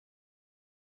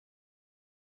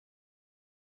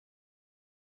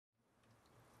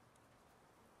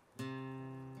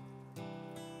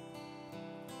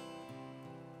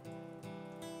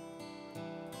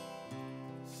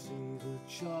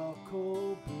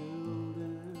charcoal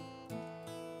building.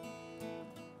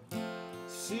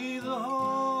 See the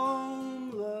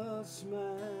homeless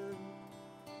man,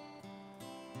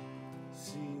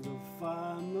 see the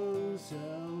fireman's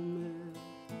helmet,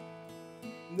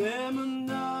 name and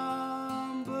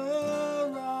number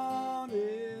on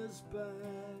his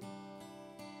back,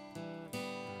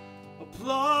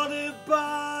 applauded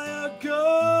by a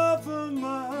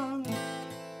government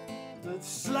that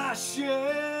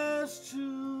slashes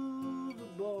to the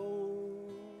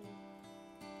bone,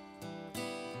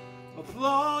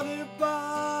 applauded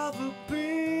by the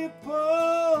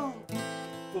people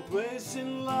for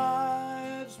placing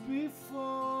lives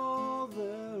before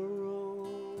their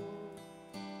own.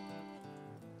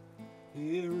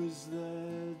 Here is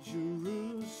their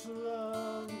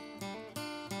Jerusalem,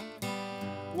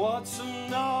 what's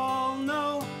an all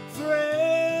no thrills.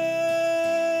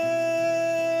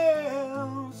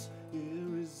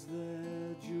 Here is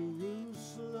their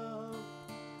Jerusalem,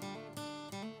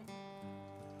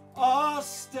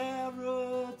 austerity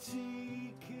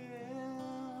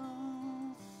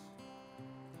kills.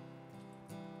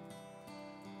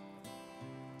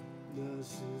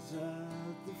 Nurses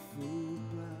at the food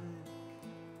bank,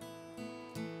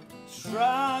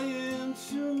 trying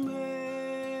to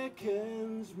make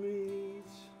ends meet.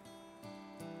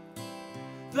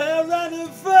 They're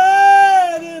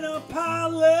renovating a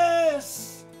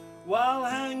palace while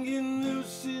hanging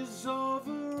nooses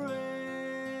over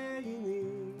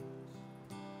rainy,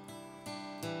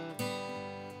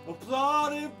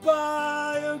 applauded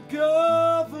by a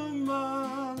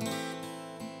government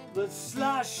that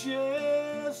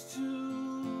slashes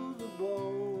to the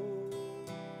bone,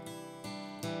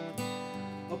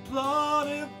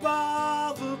 applauded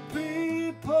by the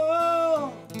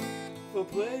people for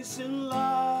placing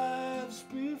lives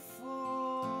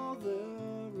before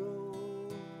their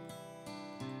own.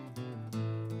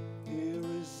 Here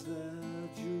is their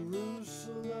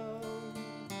Jerusalem,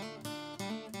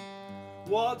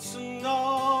 what's an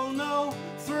all no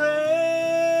thrills.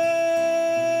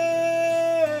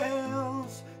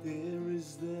 Here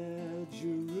is their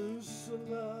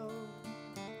Jerusalem,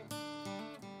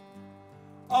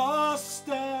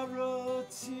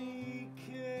 austerity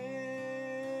kills.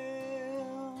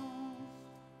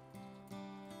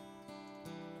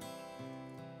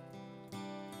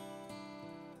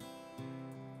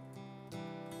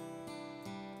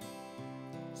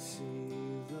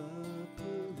 See the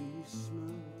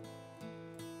policeman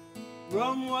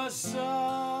run where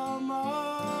some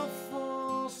are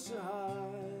forced to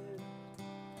hide,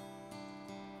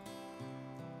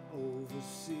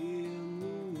 overseeing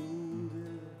the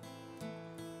wounded,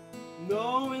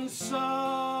 knowing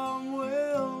some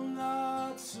will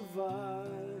not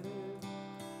survive,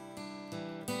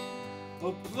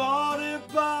 applauded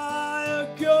by a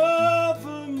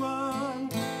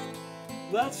government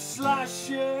that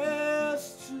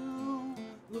slashes to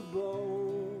the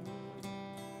bone,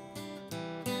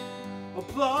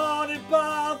 applauded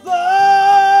by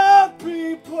the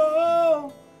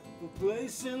people for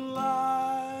placing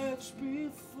lives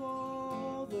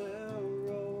before their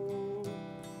own.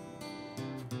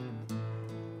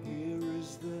 Here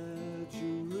is their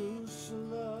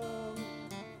Jerusalem,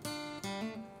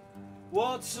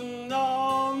 what's an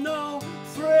all no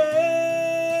thrills.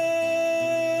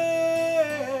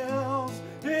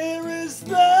 Here is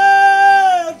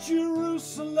their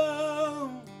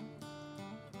Jerusalem,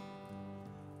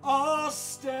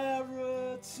 austerity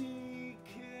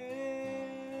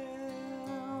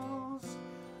kills,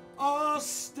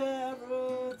 austerity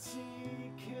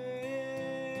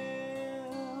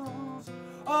kills,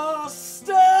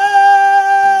 austerity.